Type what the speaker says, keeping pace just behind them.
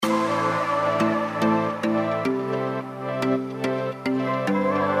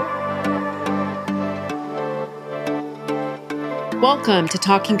Welcome to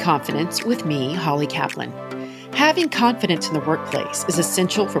Talking Confidence with me, Holly Kaplan. Having confidence in the workplace is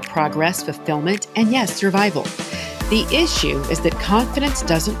essential for progress, fulfillment, and yes, survival. The issue is that confidence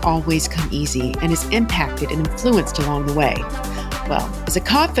doesn't always come easy and is impacted and influenced along the way. Well, as a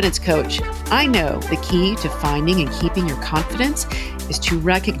confidence coach, I know the key to finding and keeping your confidence is to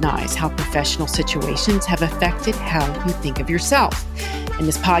recognize how professional situations have affected how you think of yourself. In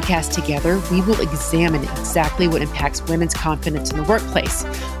this podcast together, we will examine exactly what impacts women's confidence in the workplace.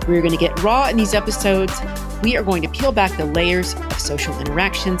 We're going to get raw in these episodes. We are going to peel back the layers of social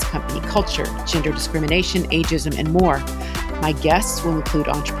interactions, company culture, gender discrimination, ageism, and more. My guests will include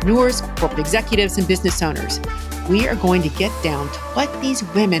entrepreneurs, corporate executives, and business owners. We are going to get down to what these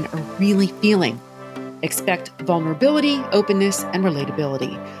women are really feeling. Expect vulnerability, openness, and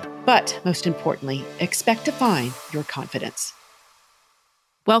relatability. But most importantly, expect to find your confidence.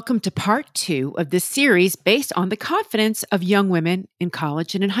 Welcome to part 2 of this series based on the confidence of young women in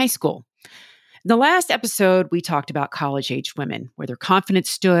college and in high school. In the last episode, we talked about college-aged women, where their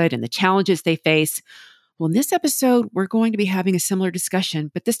confidence stood and the challenges they face. Well, in this episode, we're going to be having a similar discussion,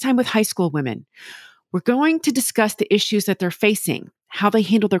 but this time with high school women. We're going to discuss the issues that they're facing, how they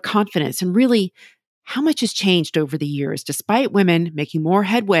handle their confidence, and really how much has changed over the years, despite women making more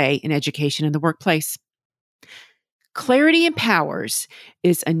headway in education and the workplace. Clarity Empowers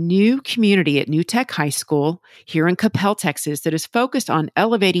is a new community at New Tech High School here in Coppell, Texas, that is focused on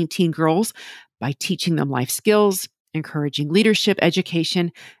elevating teen girls by teaching them life skills, encouraging leadership,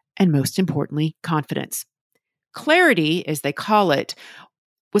 education, and most importantly, confidence. Clarity, as they call it,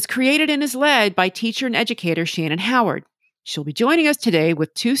 was created and is led by teacher and educator Shannon Howard. She'll be joining us today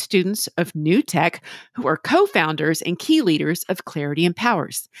with 2 students of New Tech who are co-founders and key leaders of Clarity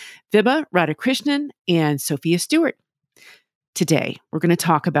Empowers, Vibha R and Sophia S. Today, we're going to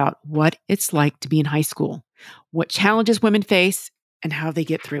talk about what it's like to be in high school, what challenges women face, and how they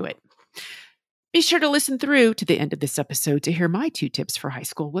get through it. Be sure to listen through to the end of this episode to hear my 2 tips for high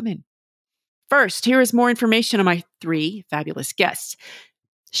school women. First, here is more information on my 3 fabulous guests.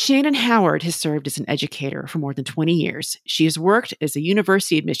 Shannon Howard has served as an educator for more than 20 years. She has worked as a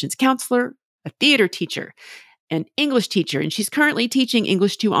university admissions counselor, a theater teacher, an English teacher, and she's currently teaching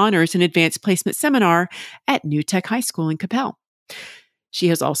English 2 Honors and Advanced Placement Seminar at New Tech High School in Coppell. She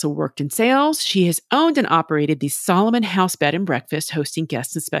has also worked in sales. She has owned and operated the Solomon House Bed and Breakfast, hosting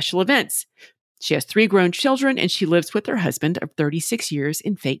guests and special events. She has 3 grown children, and she lives with her husband of 36 years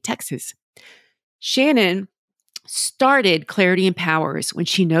in Fate, Texas. Shannon started Clarity Empowers when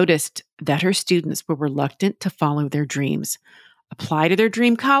she noticed that her students were reluctant to follow their dreams, apply to their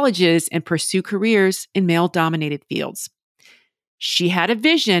dream colleges, and pursue careers in male-dominated fields. She had a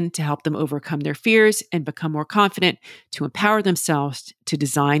vision to help them overcome their fears and become more confident to empower themselves to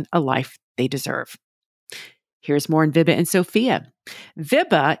design a life they deserve. Here's more on Vibha and Sophia.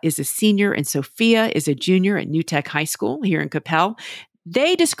 Vibha is a senior and Sophia is a junior at New Tech High School here in Coppell.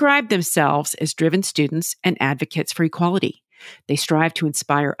 They describe themselves as driven students and advocates for equality. They strive to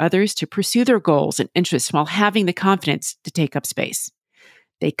inspire others to pursue their goals and interests while having the confidence to take up space.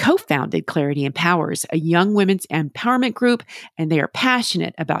 They co-founded Clarity Empowers, a young women's empowerment group, and they are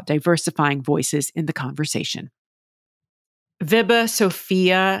passionate about diversifying voices in the conversation. Vibha,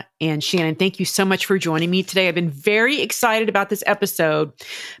 Sophia, and Shannon, thank you so much for joining me today. I've been very excited about this episode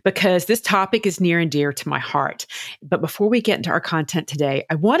because this topic is near and dear to my heart. But before we get into our content today,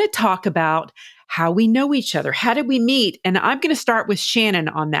 I want to talk about how we know each other. How did we meet? And I'm going to start with Shannon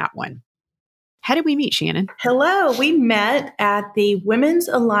on that one. How did we meet, Shannon? Hello. We met at the Women's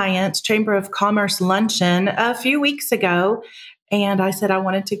Alliance Chamber of Commerce luncheon a few weeks ago. And I said I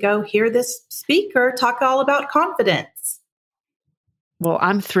wanted to go hear this speaker talk all about confidence. Well,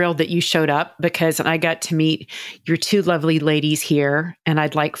 I'm thrilled that you showed up because I got to meet your 2 lovely ladies here. And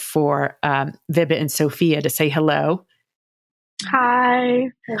I'd like for Vibha and Sophia to say hello. Hi.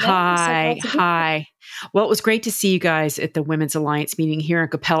 Hi. Hi. Well, it was great to see you guys at the Women's Alliance meeting here in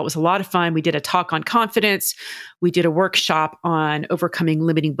Coppell. It was a lot of fun. We did a talk on confidence. We did a workshop on overcoming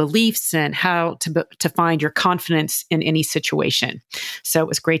limiting beliefs and how to find your confidence in any situation. So it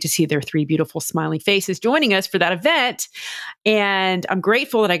was great to see their 3 beautiful smiling faces joining us for that event. And I'm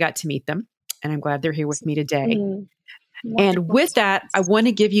grateful that I got to meet them. And I'm glad they're here with me today. And with that, I want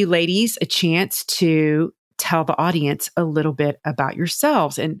to give you ladies a chance to tell the audience a little bit about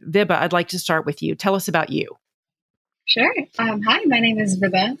yourselves. And Vibha, I'd like to start with you. Tell us about you. Sure. Hi, my name is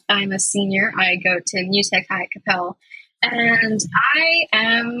Vibha. I'm a senior. I go to New Tech High Coppell. And I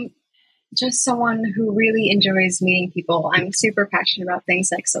am just someone who really enjoys meeting people. I'm super passionate about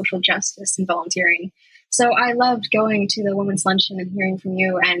things like social justice and volunteering. So I loved going to the women's luncheon and hearing from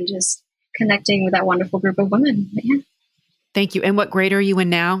you and just connecting with that wonderful group of women. Yeah. Thank you. And what grade are you in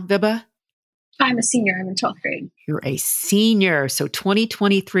now, Vibha? I'm a senior. I'm in 12th grade. You're a senior. So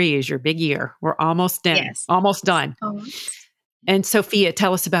 2023 is your big year. We're almost done. Yes. Almost done. And Sophia,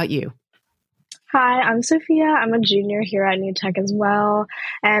 tell us about you. Hi, I'm Sophia. I'm a junior here at New Tech as well.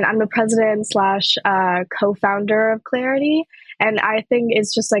 And I'm the president slash co-founder of Clarity. And I think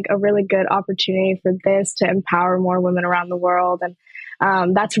it's just like a really good opportunity for this to empower more women around the world.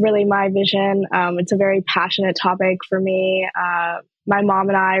 And that's really my vision. It's a very passionate topic for me. My mom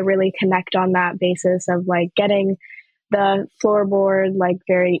and I really connect on that basis of like getting the floorboard like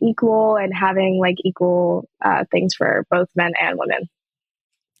very equal and having like equal things for both men and women.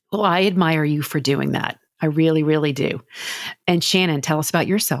 Well, I admire you for doing that. I really, really do. And Shannon, tell us about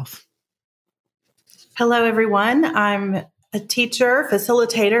yourself. Hello, everyone. I'm a teacher,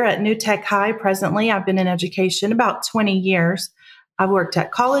 facilitator at New Tech High presently. I've been in education about 20 years. I've worked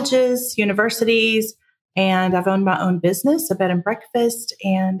at colleges, universities, and I've owned my own business, a bed and breakfast.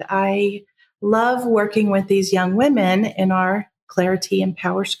 And I love working with these young women in our Clarity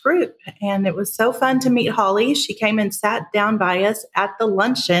Empowers group. And it was so fun to meet Holly. She came and sat down by us at the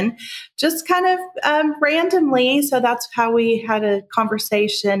luncheon, just kind of randomly. So that's how we had a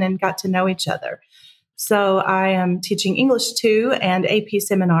conversation and got to know each other. So I am teaching English 2 and AP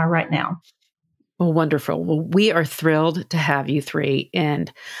seminar right now. Well, wonderful. Well, we are thrilled to have you three.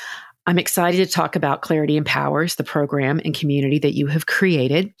 And I'm excited to talk about Clarity Empowers, the program and community that you have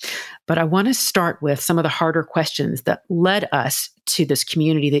created. But I want to start with some of the harder questions that led us to this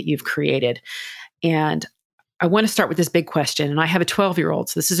community that you've created. And I want to start with this big question. And I have a 12-year-old,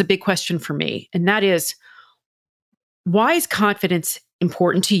 so this is a big question for me. And that is, why is confidence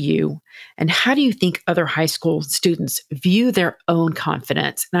important to you? And how do you think other high school students view their own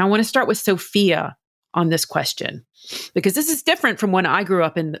confidence? And I want to start with Sophia on this question, because this is different from when I grew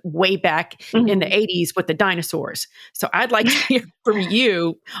up in way back in the 80s with the dinosaurs. So I'd like to hear from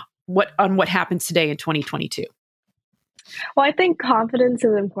you what happens today in 2022. Well, I think confidence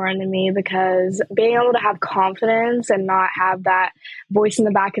is important to me because being able to have confidence and not have that voice in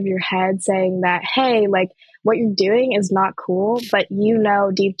the back of your head saying that, hey, like what you're doing is not cool, but you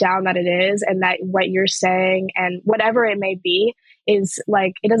know deep down that it is, and that what you're saying and whatever it may be is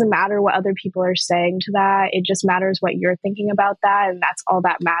like, it doesn't matter what other people are saying to that. It just matters what you're thinking about that. And that's all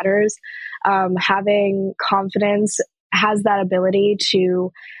that matters. Having confidence has that ability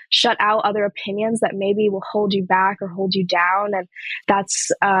to shut out other opinions that maybe will hold you back or hold you down. And that's,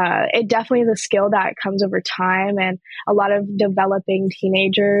 it definitely is a skill that comes over time. And a lot of developing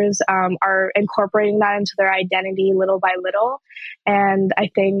teenagers are incorporating that into their identity little by little. And I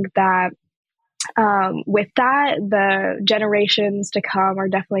think that with that, the generations to come are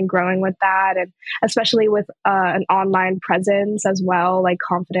definitely growing with that. And especially with an online presence as well, like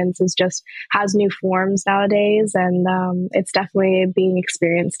confidence has new forms nowadays. And it's definitely being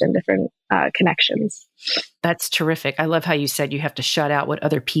experienced in different connections. That's terrific. I love how you said you have to shut out what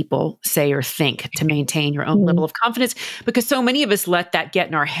other people say or think to maintain your own level of confidence, because so many of us let that get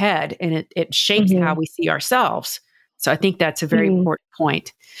in our head and it shapes how we see ourselves. So I think that's a very important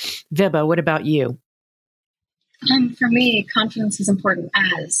point. Vibha, what about you? For me, confidence is important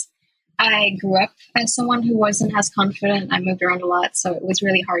as I grew up as someone who wasn't as confident. I moved around a lot, so it was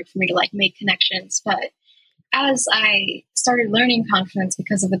really hard for me to like make connections. But as I started learning confidence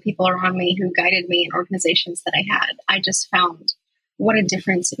because of the people around me who guided me in organizations that I had, I just found what a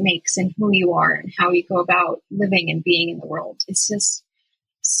difference it makes in who you are and how you go about living and being in the world. It's just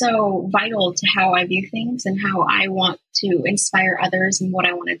so vital to how I view things and how I want to inspire others and what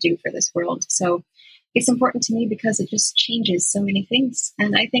I want to do for this world. So it's important to me because it just changes so many things.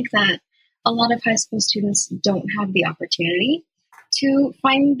 And I think that a lot of high school students don't have the opportunity to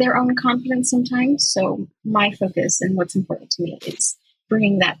find their own confidence sometimes. So my focus and what's important to me is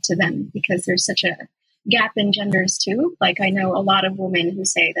bringing that to them, because there's such a gap in genders too. Like I know a lot of women who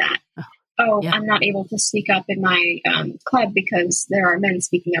say that, I'm not able to speak up in my club because there are men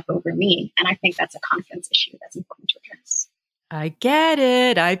speaking up over me. And I think that's a confidence issue that's important to address. I get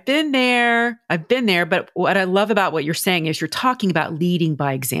it. I've been there. But what I love about what you're saying is you're talking about leading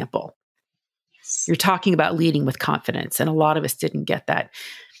by example. Yes. You're talking about leading with confidence. And a lot of us didn't get that.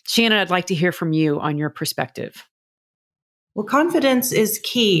 Shannon, I'd like to hear from you on your perspective. Well, confidence is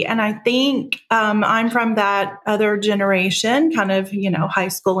key. And I think I'm from that other generation, kind of, high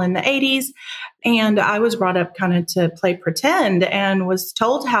school in the 80s. And I was brought up kind of to play pretend and was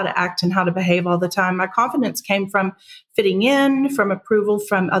told how to act and how to behave all the time. My confidence came from fitting in, from approval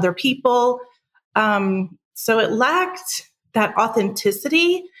from other people. So it lacked that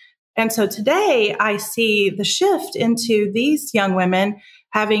authenticity. And so today I see the shift into these young women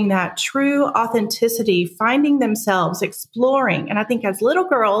having that true authenticity, finding themselves, exploring. And I think as little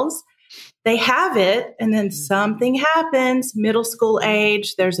girls, they have it, and then something happens, middle school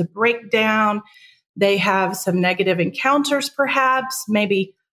age, there's a breakdown. They have some negative encounters, perhaps.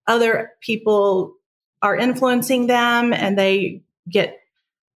 Maybe other people are influencing them, and they get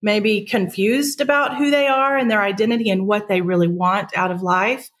maybe confused about who they are and their identity and what they really want out of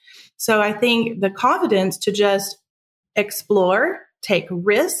life. So I think the confidence to just explore, take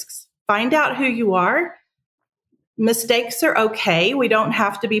risks, find out who you are. Mistakes are okay. We don't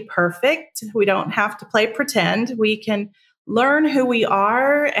have to be perfect. We don't have to play pretend. We can learn who we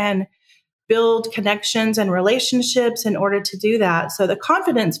are and build connections and relationships in order to do that. So the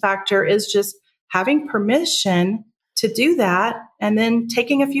confidence factor is just having permission to do that and then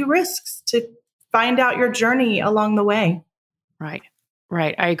taking a few risks to find out your journey along the way. Right.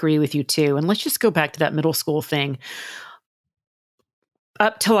 Right. I agree with you too. And let's just go back to that middle school thing.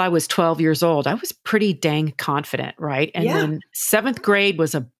 Up till I was 12 years old, I was pretty dang confident, right? And then 7th grade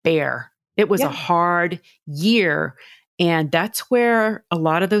was a bear. It was a hard year. And that's where a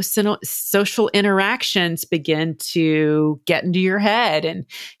lot of those social interactions begin to get into your head and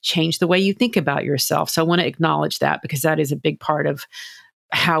change the way you think about yourself. So I want to acknowledge that because that is a big part of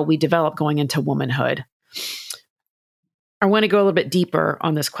how we develop going into womanhood. I want to go a little bit deeper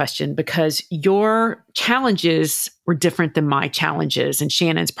on this question because your challenges were different than my challenges, and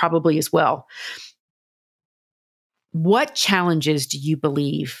Shannon's probably as well. What challenges do you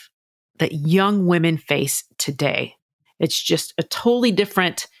believe that young women face today? It's just a totally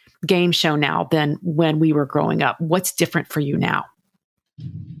different game show now than when we were growing up. What's different for you now?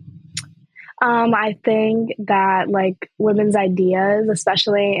 I think that like women's ideas,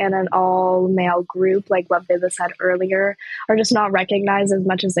 especially in an all male group, like what Vibha said earlier, are just not recognized as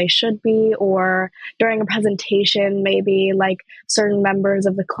much as they should be. Or during a presentation, maybe like certain members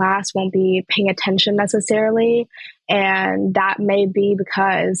of the class won't be paying attention necessarily. And that may be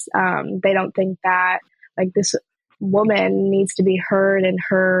because they don't think that like this woman needs to be heard in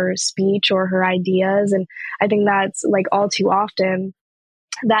her speech or her ideas. And I think that's like all too often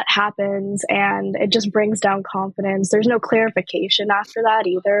that happens, and it just brings down confidence. There's no clarification after that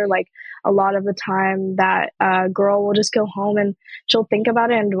either. Like a lot of the time that girl will just go home and she'll think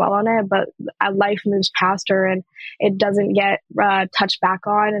about it and dwell on it, but life moves past her and it doesn't get touched back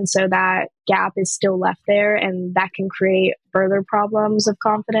on. And so that gap is still left there, and that can create further problems of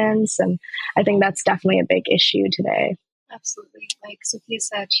confidence. And I think that's definitely a big issue today. Absolutely. Like Sophia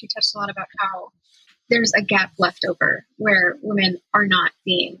said, she touched a lot about how there's a gap left over where women are not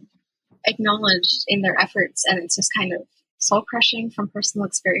being acknowledged in their efforts. And it's just kind of soul crushing from personal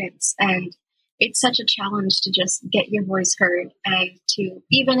experience. And it's such a challenge to just get your voice heard and to,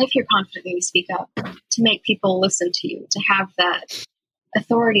 even if you're confident that you speak up, to make people listen to you, to have that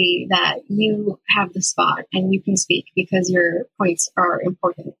authority that you have the spot and you can speak because your points are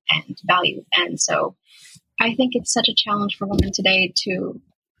important and valued. And so I think it's such a challenge for women today to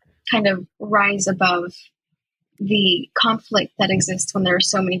kind of rise above the conflict that exists when there are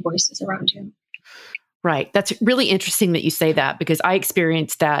so many voices around you. Right. That's really interesting that you say that because I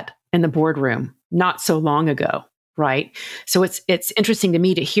experienced that in the boardroom not so long ago. Right. So it's interesting to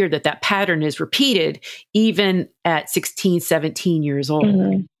me to hear that that pattern is repeated even at 16, 17 years old.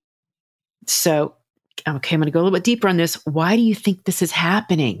 Mm-hmm. So, okay, I'm going to go a little bit deeper on this. Why do you think this is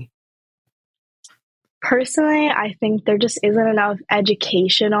happening? Personally, I think there just isn't enough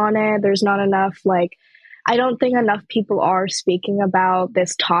education on it. There's not enough, I don't think enough people are speaking about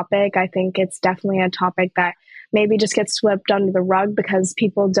this topic. I think it's definitely a topic that maybe just gets swept under the rug because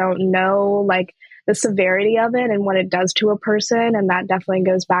people don't know, the severity of it and what it does to a person. And that definitely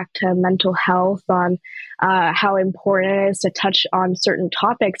goes back to mental health on how important it is to touch on certain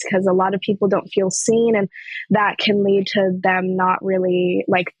topics because a lot of people don't feel seen. And that can lead to them not really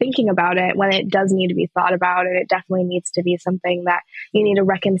thinking about it when it does need to be thought about. And it definitely needs to be something that you need to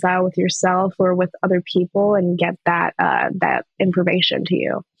reconcile with yourself or with other people and get that information to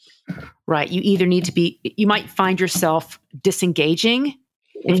you. Right. You either need to you might find yourself disengaging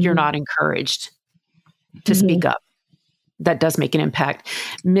if you're not encouraged to speak up. That does make an impact.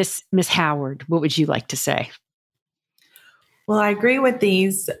 Miss Howard, what would you like to say? Well, I agree with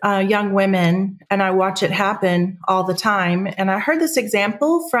these young women, and I watch it happen all the time. And I heard this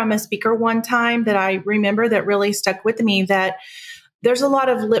example from a speaker one time that I remember that really stuck with me, that there's a lot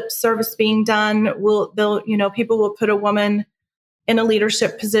of lip service being done. People will put a woman in a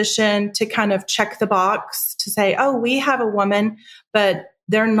leadership position to kind of check the box to say, oh, we have a woman, but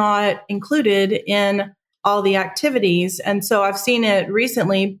they're not included in all the activities. And so I've seen it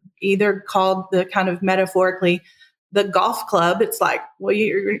recently either called the kind of metaphorically the golf club, it's like, well,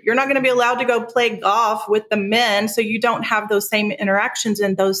 you're not going to be allowed to go play golf with the men. So you don't have those same interactions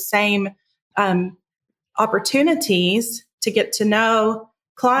and those same opportunities to get to know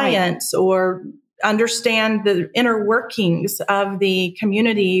clients or understand the inner workings of the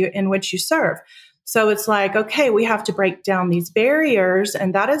community in which you serve. So it's like, okay, we have to break down these barriers.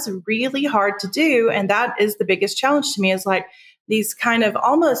 And that is really hard to do. And that is the biggest challenge to me, is like these kind of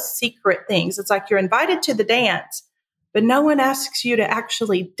almost secret things. It's like you're invited to the dance, but no one asks you to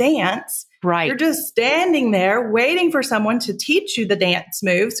actually dance. Right. You're just standing there waiting for someone to teach you the dance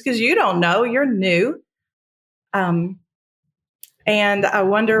moves because you don't know, you're new. And I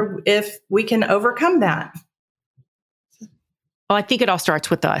wonder if we can overcome that. Well, I think it all starts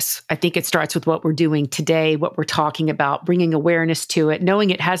with us. I think it starts with what we're doing today, what we're talking about, bringing awareness to it, knowing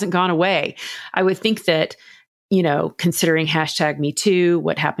it hasn't gone away. I would think that, considering #MeToo,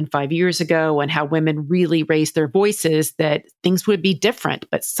 what happened 5 years ago and how women really raised their voices, that things would be different,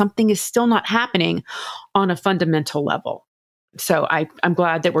 but something is still not happening on a fundamental level. So I'm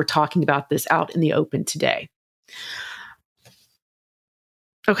glad that we're talking about this out in the open today.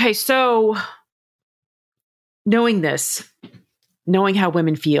 Okay, so knowing this, knowing how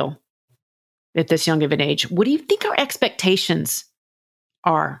women feel at this young of an age, what do you think our expectations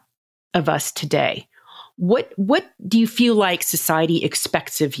are of us today? What do you feel like society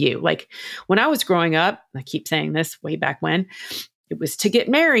expects of you? Like when I was growing up, I keep saying this way back when, it was to get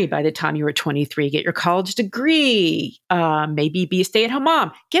married by the time you were 23, get your college degree, maybe be a stay-at-home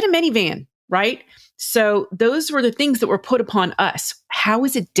mom, get a minivan, right? So those were the things that were put upon us. How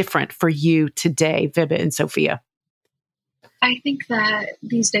is it different for you today, Vibha and Sophia? I think that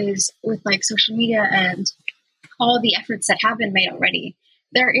these days with like social media and all the efforts that have been made already,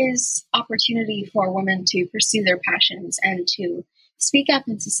 there is opportunity for women to pursue their passions and to speak up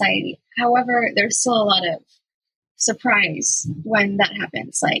in society. However, there's still a lot of surprise when that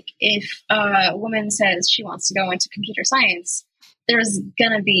happens. Like if a woman says she wants to go into computer science, there's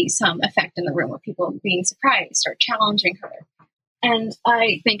going to be some effect in the room of people being surprised or challenging her. And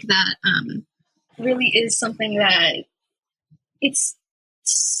I think that really is something that it's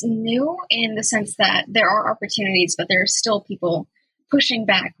new in the sense that there are opportunities, but there are still people pushing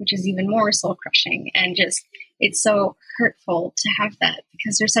back, which is even more soul crushing. And just, it's so hurtful to have that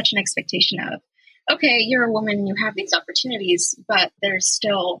because there's such an expectation of, okay, you're a woman, you have these opportunities, but there's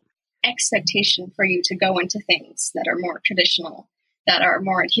still expectation for you to go into things that are more traditional, that are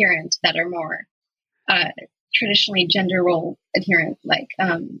more adherent, that are more traditionally gender role adherent, like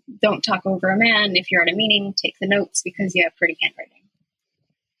don't talk over a man. If you're at a meeting, take the notes because you have pretty handwriting.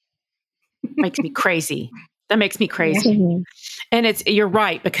 Makes me crazy. That makes me crazy. Mm-hmm. And you're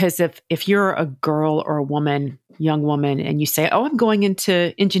right, because if you're a girl or a woman, young woman, and you say, oh, I'm going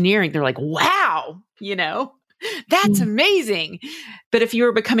into engineering, they're like, wow, that's amazing. But if you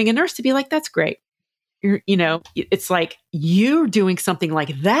were becoming a nurse, to be like, that's great. It's like you're doing something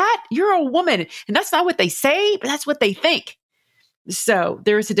like that. You're a woman. And that's not what they say, but that's what they think. So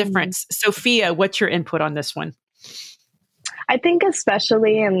there's a difference. Sophia, what's your input on this one? I think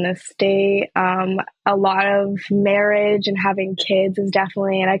especially in this state, a lot of marriage and having kids is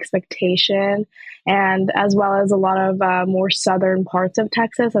definitely an expectation, and as well as a lot of more southern parts of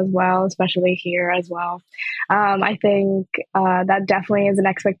Texas as well, especially here as well. I think that definitely is an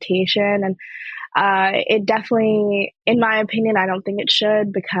expectation, and it definitely, in my opinion, I don't think it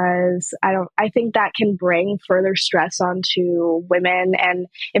should, because I think that can bring further stress onto women. And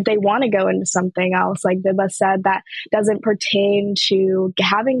if they want to go into something else, like Vibha said, that doesn't pertain to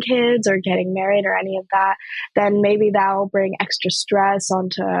having kids or getting married or any of that, then maybe that'll bring extra stress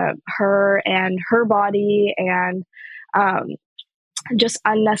onto her and her body, and just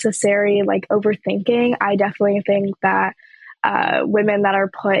unnecessary like overthinking. I definitely think that women that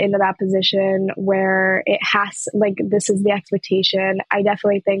are put into that position where it has, like, this is the expectation, I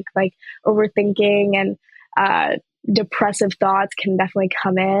definitely think like overthinking and depressive thoughts can definitely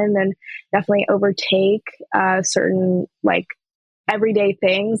come in and definitely overtake certain like everyday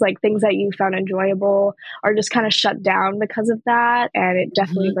things, like things that you found enjoyable are just kind of shut down because of that. And it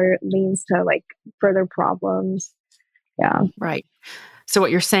definitely leads to like further problems. Yeah. Right. So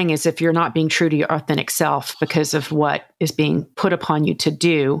what you're saying is if you're not being true to your authentic self because of what is being put upon you to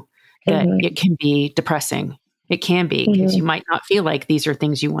do, that it can be depressing. It can be, because you might not feel like these are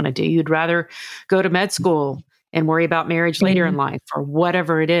things you want to do. You'd rather go to med school and worry about marriage later in life or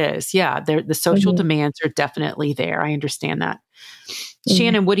whatever it is. Yeah, the social demands are definitely there. I understand that.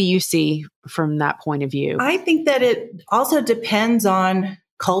 Shannon, what do you see from that point of view? I think that it also depends on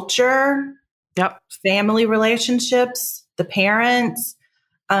culture, family relationships, the parents,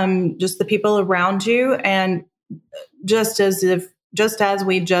 just the people around you. And just as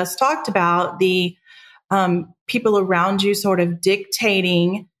we just talked about, the people around you sort of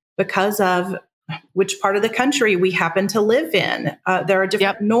dictating because of which part of the country we happen to live in. There are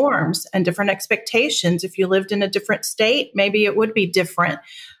different norms and different expectations. If you lived in a different state, maybe it would be different.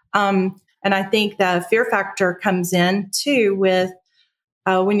 And I think the fear factor comes in too with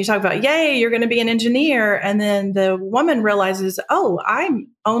when you talk about, yay, you're going to be an engineer. And then the woman realizes, oh, I'm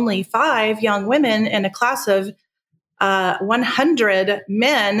only 5 young women in a class of 100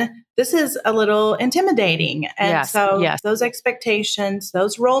 men. This is a little intimidating. And those expectations,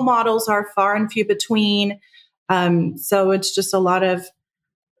 those role models are far and few between. So it's just a lot of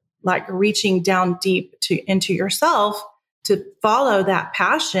like reaching down deep into yourself to follow that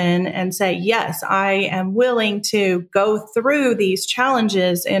passion and say, yes, I am willing to go through these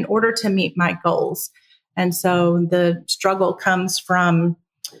challenges in order to meet my goals. And so the struggle comes from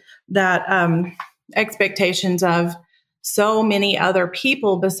that expectations of so many other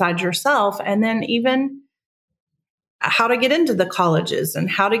people besides yourself, and then even how to get into the colleges and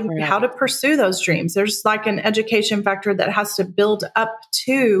how to pursue those dreams. There's like an education factor that has to build up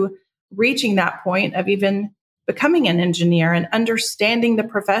to reaching that point of even becoming an engineer and understanding the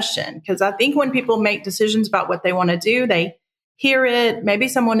profession. Because I think when people make decisions about what they want to do, they hear it. Maybe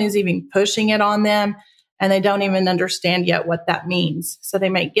someone is even pushing it on them and they don't even understand yet what that means. So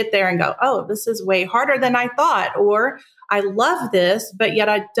they might get there and go, oh, this is way harder than I thought. Or I love this, but yet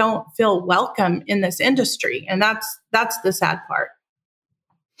I don't feel welcome in this industry. And that's the sad part.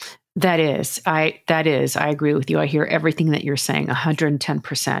 That is. I agree with you. I hear everything that you're saying,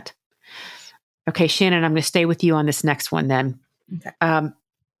 110%. Okay, Shannon, I'm going to stay with you on this next one then. Okay.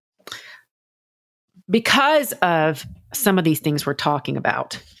 Because of some of these things we're talking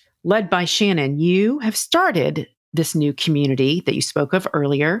about, led by Shannon, you have started this new community that you spoke of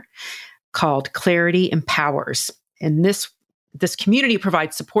earlier called Clarity Empowers. And this community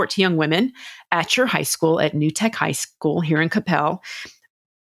provides support to young women at your high school, at New Tech High School here in Capel.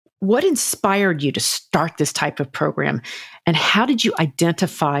 What inspired you to start this type of program? And how did you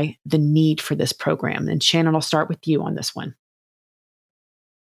identify the need for this program? And Shannon, I'll start with you on this one.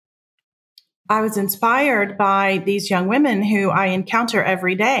 I was inspired by these young women who I encounter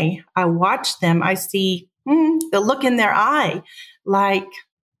every day. I watch them. I see the look in their eye, like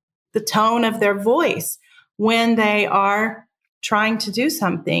the tone of their voice when they are trying to do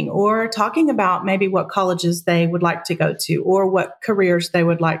something or talking about maybe what colleges they would like to go to or what careers they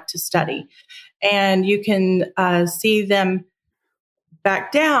would like to study. And you can see them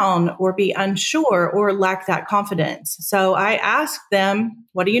back down or be unsure or lack that confidence. So I asked them,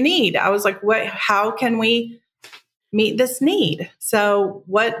 what do you need? I was like, how can we meet this need? So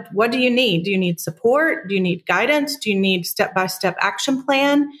what do you need? Do you need support? Do you need guidance? Do you need step-by-step action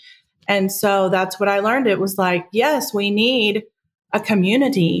plan? And so that's what I learned. It was like, yes, we need a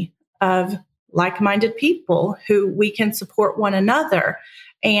community of like-minded people who we can support one another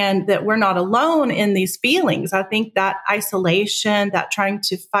and that we're not alone in these feelings. I think that isolation, that trying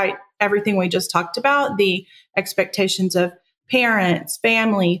to fight everything we just talked about, the expectations of parents,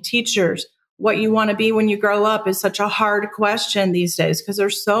 family, teachers, what you want to be when you grow up is such a hard question these days because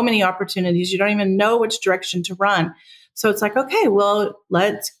there's so many opportunities. You don't even know which direction to run. So it's like, okay, well,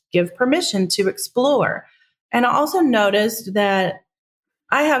 let's give permission to explore. And I also noticed that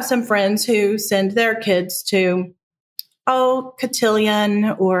I have some friends who send their kids to, cotillion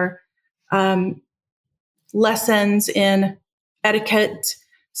or lessons in etiquette,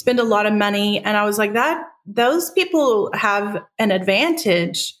 spend a lot of money. And I was like, those people have an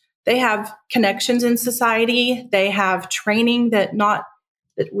advantage. They have connections in society. They have training that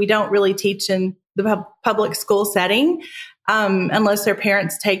we don't really teach in the public school setting, unless their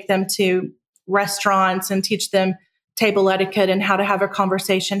parents take them to restaurants and teach them table etiquette and how to have a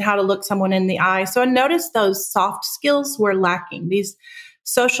conversation, how to look someone in the eye. So I noticed those soft skills were lacking, these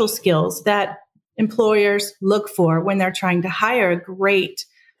social skills that employers look for when they're trying to hire a great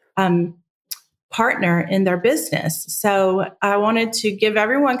partner in their business. So I wanted to give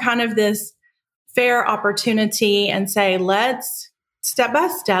everyone kind of this fair opportunity and say, let's step by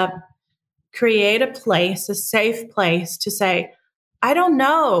step create a place, a safe place to say, I don't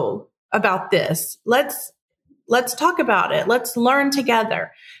know about this. Let's talk about it. Let's learn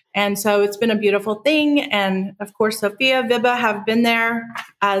together. And so it's been a beautiful thing. And of course, Sophia, Vibha have been there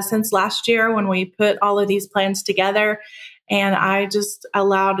since last year when we put all of these plans together. And I just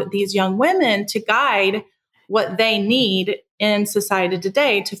allowed these young women to guide what they need in society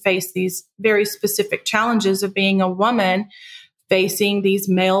today to face these very specific challenges of being a woman facing these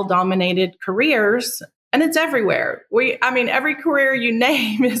male-dominated careers. And it's everywhere. Every career you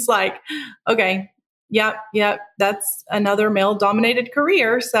name is like, okay, Yep. That's another male dominated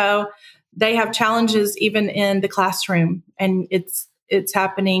career. So they have challenges even in the classroom, and it's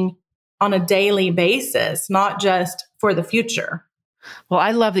happening on a daily basis, not just for the future. Well,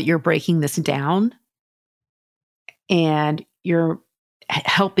 I love that you're breaking this down and you're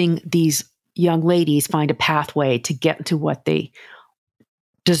helping these young ladies find a pathway to get to what they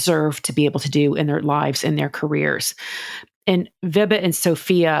deserve to be able to do in their lives and their careers. And Vibha and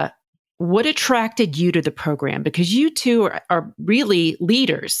Sophia, what attracted you to the program? Because you two are really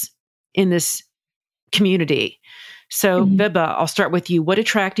leaders in this community. So Vibha, I'll start with you. What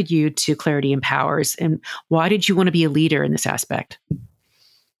attracted you to Clarity Empowers, and why did you want to be a leader in this aspect?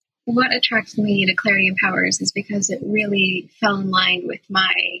 What attracted me to Clarity Empowers is because it really fell in line with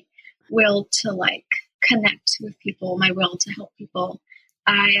my will to connect with people, my will to help people.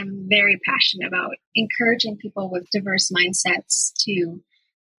 I am very passionate about encouraging people with diverse mindsets to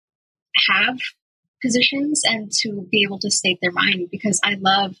have positions and to be able to state their mind, because I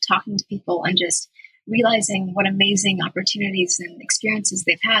love talking to people and just realizing what amazing opportunities and experiences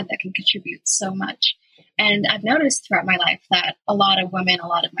they've had that can contribute so much. And I've noticed throughout my life that a lot of women, a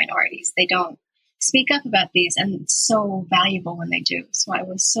lot of minorities, they don't speak up about these, and it's so valuable when they do. So I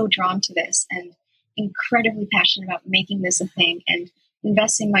was so drawn to this and incredibly passionate about making this a thing and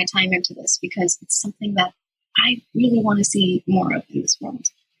investing my time into this, because it's something that I really want to see more of in this world.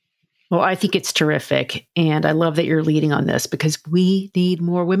 Well, I think it's terrific. And I love that you're leading on this, because we need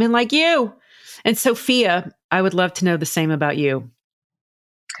more women like you. And Sophia, I would love to know the same about you.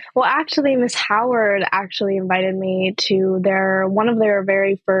 Well, actually, Miss Howard actually invited me to one of their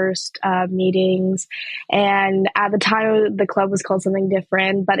very first meetings. And at the time, the club was called something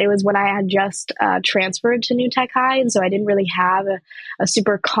different, but it was when I had just transferred to New Tech High. And so I didn't really have a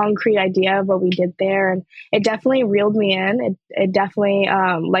super concrete idea of what we did there. And it definitely reeled me in. It definitely,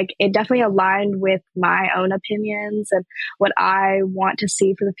 it definitely aligned with my own opinions and what I want to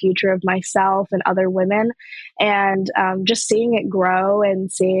see for the future of myself and other women. And just seeing it grow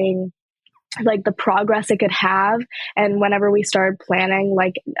and seeing the progress it could have. And whenever we started planning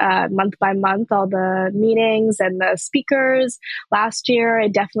month by month, all the meetings and the speakers last year,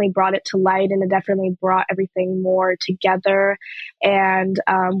 it definitely brought it to light, and it definitely brought everything more together. And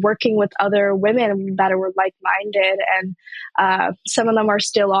working with other women that were like-minded, and some of them are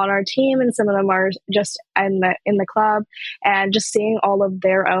still on our team and some of them are just in the club, and just seeing all of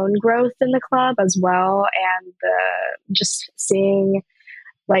their own growth in the club as well. And just seeing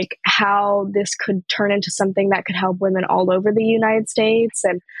how this could turn into something that could help women all over the United States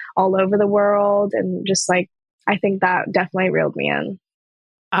and all over the world. And just I think that definitely reeled me in.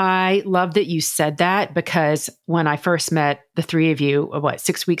 I love that you said that, because when I first met the three of you,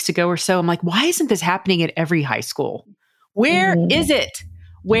 6 weeks ago or so, I'm like, why isn't this happening at every high school? Where is it?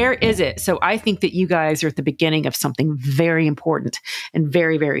 Where is it? So I think that you guys are at the beginning of something very important and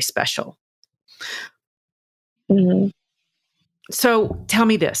very, very special. Mm-hmm. So tell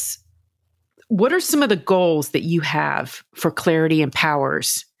me this. What are some of the goals that you have for Clarity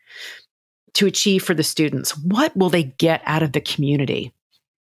Empowers to achieve for the students? What will they get out of the community?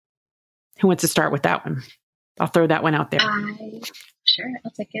 Who wants to start with that one? I'll throw that one out there. Sure,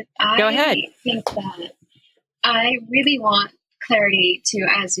 I'll take it. Go ahead. I think that I really want Clarity to,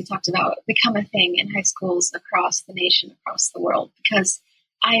 as we talked about, become a thing in high schools across the nation, across the world, because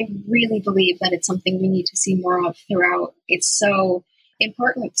I really believe that it's something we need to see more of throughout. It's so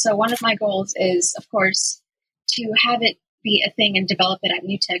important. So one of my goals is, of course, to have it be a thing and develop it at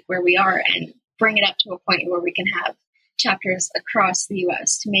New Tech where we are, and bring it up to a point where we can have chapters across the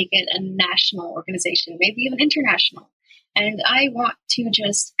U.S. to make it a national organization, maybe even international. And I want to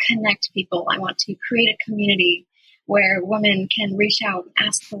just connect people. I want to create a community where women can reach out and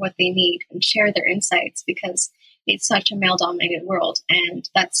ask for what they need and share their insights, because it's such a male-dominated world, and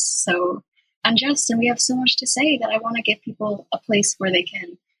that's so unjust. And we have so much to say that I want to give people a place where they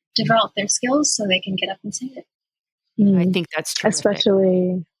can develop their skills so they can get up and say it. I think that's true.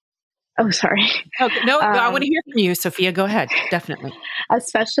 Especially, sorry. No, I want to hear from you, Sophia. Go ahead. Definitely.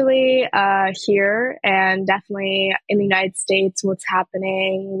 Especially here, and definitely in the United States, what's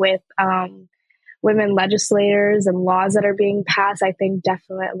happening with women legislators and laws that are being passed. I think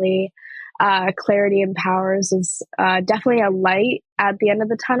definitely Clarity Empowers is definitely a light at the end of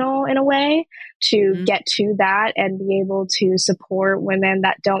the tunnel in a way to get to that and be able to support women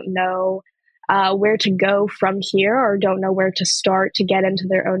that don't know where to go from here or don't know where to start to get into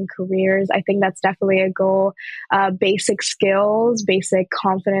their own careers. I think that's definitely a goal. Basic skills, basic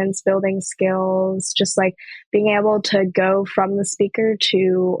confidence building skills, just like being able to go from the speaker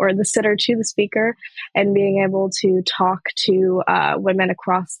to, or the sitter to the speaker, and being able to talk to women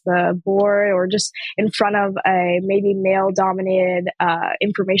across the board or just in front of a maybe male dominated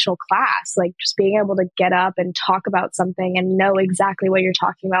informational class, like just being able to get up and talk about something and know exactly what you're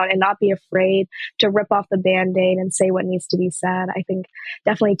talking about and not be afraid to rip off the Band-Aid and say what needs to be said. I think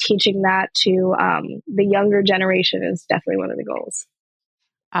definitely teaching that to the younger generation is definitely one of the goals.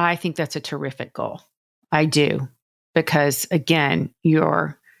 I think that's a terrific goal. I do. Because again,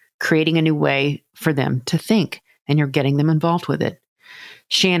 you're creating a new way for them to think and you're getting them involved with it.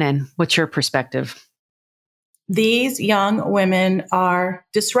 Shannon, what's your perspective? These young women are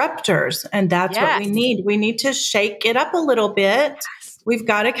disruptors, and that's what we need. We need to shake it up a little bit. We've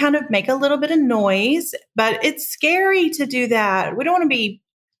got to kind of make a little bit of noise, but it's scary to do that. We don't want to be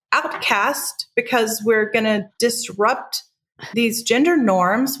outcast because we're going to disrupt these gender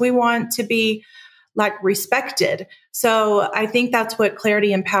norms. We want to be like respected. So I think that's what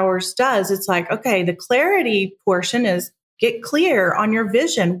Clarity Empowers does. It's like, okay, the clarity portion is get clear on your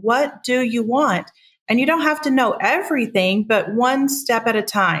vision. What do you want? And you don't have to know everything, but one step at a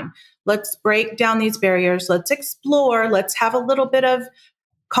time. Let's break down these barriers. Let's explore. Let's have a little bit of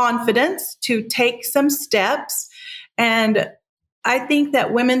confidence to take some steps. And I think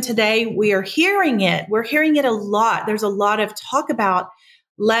that women today, we are hearing it. We're hearing it a lot. There's a lot of talk about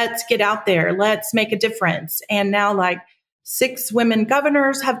let's get out there. Let's make a difference. And now like 6 women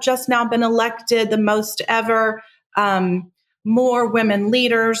governors have just now been elected, the most ever. More women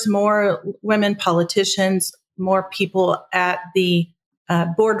leaders, more women politicians, more people at the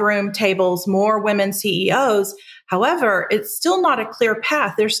boardroom tables, more women CEOs. However, it's still not a clear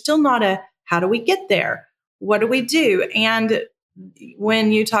path. There's still not a, how do we get there? What do we do? And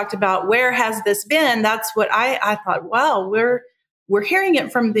when you talked about where has this been, that's what I thought, well, we're hearing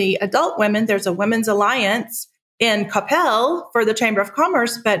it from the adult women. There's a women's alliance in Coppell for the Chamber of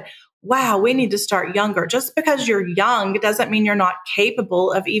Commerce, but wow, we need to start younger. Just because you're young doesn't mean you're not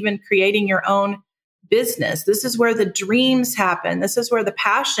capable of even creating your own business. This is where the dreams happen. This is where the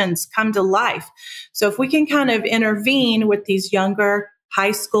passions come to life. So if we can kind of intervene with these younger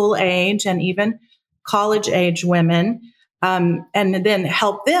high school age and even college age women, and then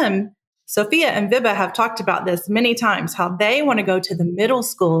help them. Sophia and Vibha have talked about this many times, how they want to go to the middle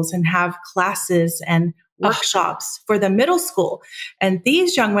schools and have classes and workshops for the middle school. And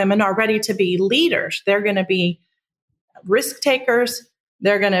these young women are ready to be leaders. They're going to be risk takers.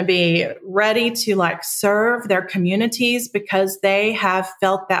 They're going to be ready to like serve their communities because they have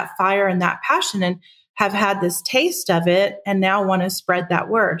felt that fire and that passion and have had this taste of it and now want to spread that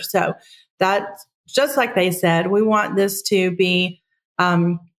word. So that's just like they said, we want this to be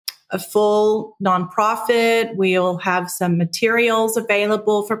a full nonprofit. We'll have some materials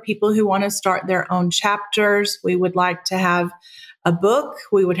available for people who want to start their own chapters. We would like to have a book.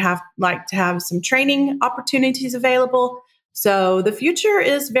 We would like to have some training opportunities available. So the future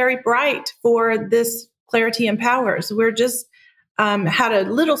is very bright for this Clarity Empowers. We're just had a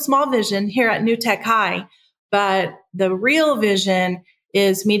little small vision here at New Tech High, but the real vision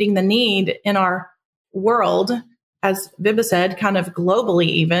is meeting the need in our world, as Vibha said, kind of globally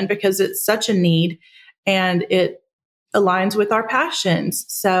even, because it's such a need and it aligns with our passions.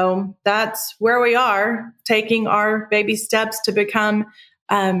 So that's where we are, taking our baby steps to become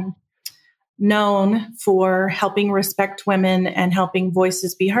known for helping respect women and helping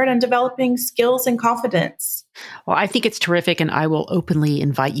voices be heard and developing skills and confidence. Well, I think it's terrific. And I will openly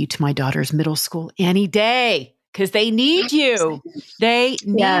invite you to my daughter's middle school any day. Because they need you. They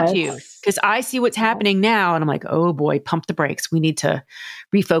need you. Because I see what's happening now. And I'm like, oh boy, pump the brakes. We need to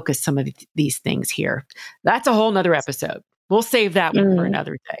refocus some of these things here. That's a whole nother episode. We'll save that one for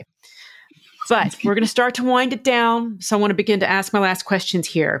another day. But we're going to start to wind it down. So I want to begin to ask my last questions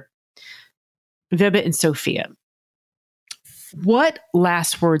here. Vibha and Sophia, what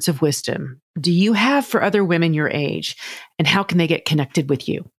last words of wisdom do you have for other women your age? And how can they get connected with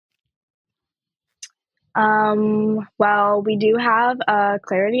you? Well, we do have a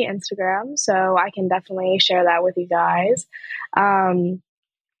Clarity Instagram, so I can definitely share that with you guys.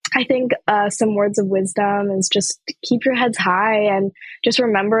 I think some words of wisdom is just keep your heads high and just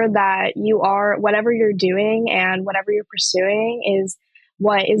remember that you are, whatever you're doing and whatever you're pursuing is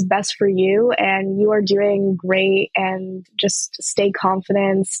what is best for you, and you are doing great, and just stay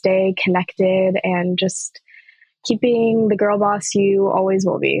confident, stay connected, and just keeping the girl boss you always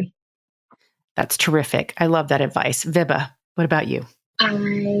will be. That's terrific. I love that advice. Vibha, what about you? I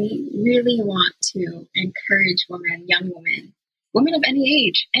really want to encourage women, young women of any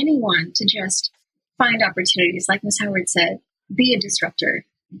age, anyone, to just find opportunities. Like Ms. Howard said, be a disruptor.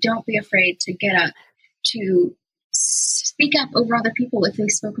 Don't be afraid to get up, to speak up over other people if they've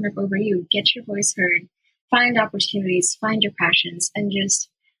spoken up over you. Get your voice heard. Find opportunities, find your passions, and just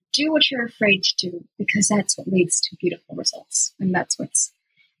do what you're afraid to do, because that's what leads to beautiful results. And that's what's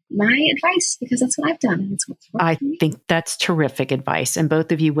my advice, because that's what I've done. And it's what's I think that's terrific advice. And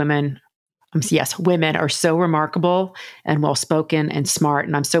both of you women, yes, women are so remarkable and well-spoken and smart.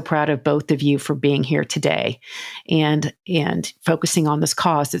 And I'm so proud of both of you for being here today and focusing on this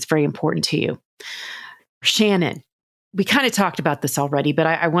cause that's very important to you. Shannon, we kind of talked about this already, but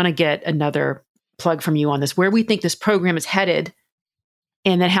I want to get another plug from you on this, where we think this program is headed,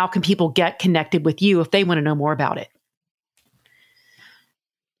 and then how can people get connected with you if they want to know more about it?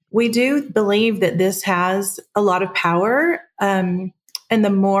 We do believe that this has a lot of power, and the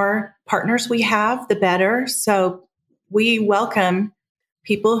more partners we have, the better. So we welcome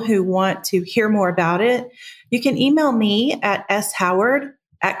people who want to hear more about it. You can email me at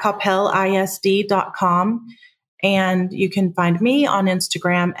showard@coppelisd.com, and you can find me on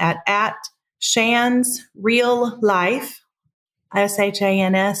Instagram at Shan's Real Life,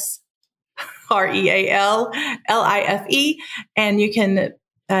 ShansRealLife, and you can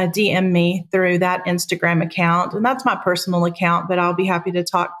DM me through that Instagram account. And that's my personal account, but I'll be happy to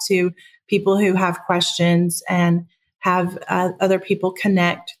talk to people who have questions and have other people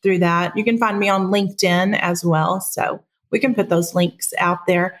connect through that. You can find me on LinkedIn as well. So we can put those links out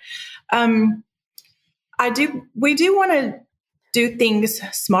there. We do want to do things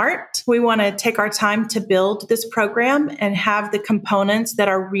smart. We want to take our time to build this program and have the components that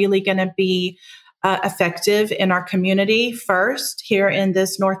are really going to be effective in our community first here in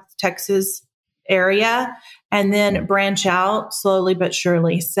this North Texas area, and then branch out slowly but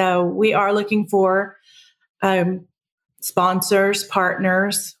surely. So we are looking for sponsors,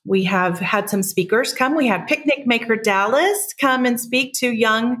 partners. We have had some speakers come. We had Picnic Maker Dallas come and speak to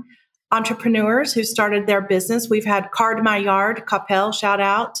young entrepreneurs who started their business. We've had Card My Yard, Coppell, shout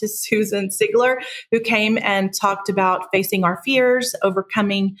out to Susan Sigler, who came and talked about facing our fears,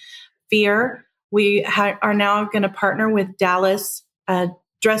 overcoming fear. We are now going to partner with Dallas,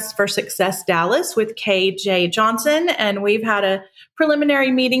 Dress for Success Dallas with KJ Johnson. And we've had a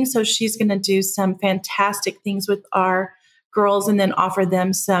preliminary meeting. So she's going to do some fantastic things with our girls and then offer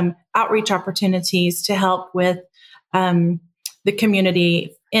them some outreach opportunities to help with the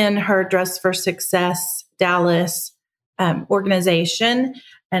community in her Dress for Success Dallas organization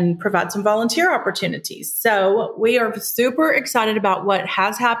and provide some volunteer opportunities. So we are super excited about what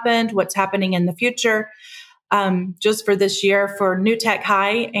has happened, what's happening in the future, just for this year for New Tech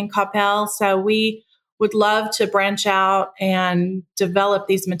High in Coppell. So we would love to branch out and develop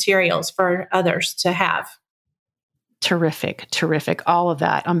these materials for others to have. Terrific, terrific. All of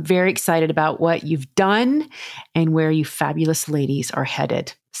that. I'm very excited about what you've done and where you fabulous ladies are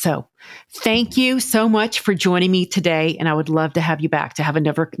headed. So thank you so much for joining me today. And I would love to have you back to have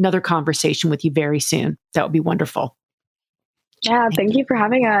another conversation with you very soon. That would be wonderful. Yeah, thank you for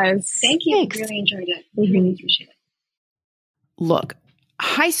having us. Thank you. Thanks. Really enjoyed it. Really appreciate it. Look,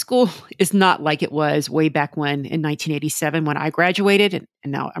 high school is not like it was way back when in 1987 when I graduated.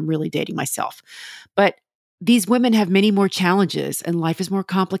 And now I'm really dating myself. But these women have many more challenges and life is more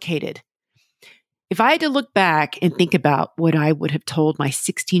complicated. If I had to look back and think about what I would have told my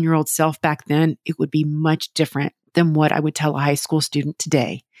 16-year-old self back then, it would be much different than what I would tell a high school student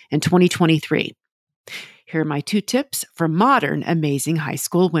today in 2023. Here are my 2 tips for modern, amazing high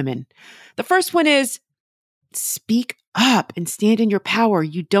school women. The first one is speak up and stand in your power.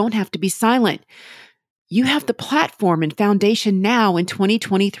 You don't have to be silent. You have the platform and foundation now in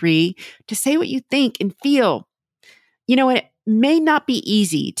 2023 to say what you think and feel. You know, and it may not be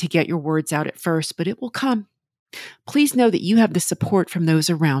easy to get your words out at first, but it will come. Please know that you have the support from those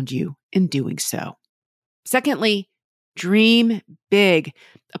around you in doing so. Secondly, dream big.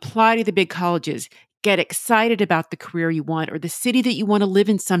 Apply to the big colleges. Get excited about the career you want or the city that you want to live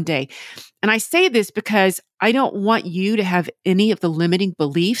in someday. And I say this because I don't want you to have any of the limiting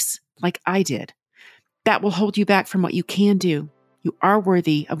beliefs like I did. That will hold you back from what you can do. You are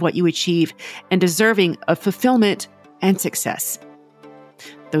worthy of what you achieve and deserving of fulfillment and success.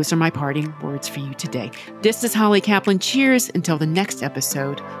 Those are my parting words for you today. This is Holly Kaplan. Cheers until the next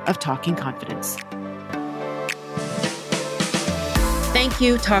episode of Talking Confidence. thank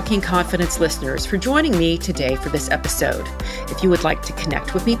you, Talking Confidence listeners, for joining me today for this episode. If you would like to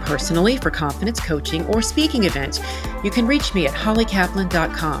connect with me personally for confidence coaching or speaking events, you can reach me at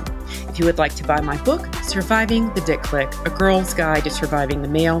hollykaplan.com. If you would like to buy my book, Surviving the Dick Click, A Girl's Guide to Surviving the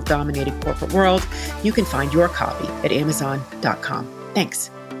Male-Dominated Corporate World, you can find your copy at amazon.com.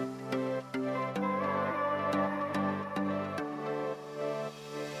 Thanks.